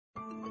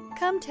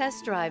Come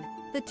test drive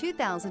the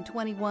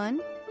 2021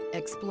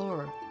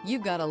 Explorer.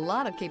 You've got a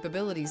lot of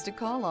capabilities to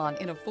call on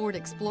in a Ford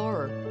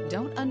Explorer.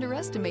 Don't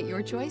underestimate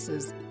your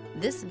choices.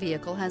 This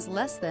vehicle has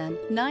less than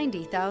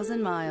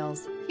 90,000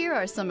 miles. Here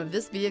are some of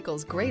this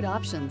vehicle's great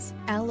options: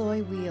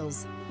 alloy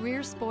wheels,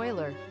 rear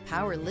spoiler,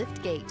 power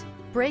lift gate,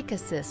 brake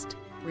assist,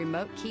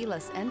 remote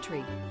keyless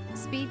entry,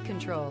 speed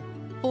control,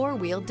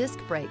 four-wheel disc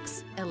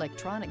brakes,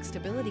 electronic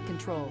stability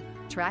control,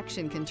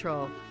 traction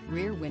control,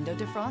 rear window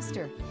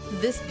defroster.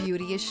 This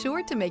beauty is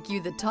sure to make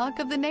you the talk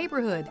of the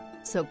neighborhood.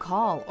 So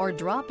call or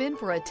drop in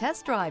for a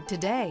test drive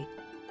today.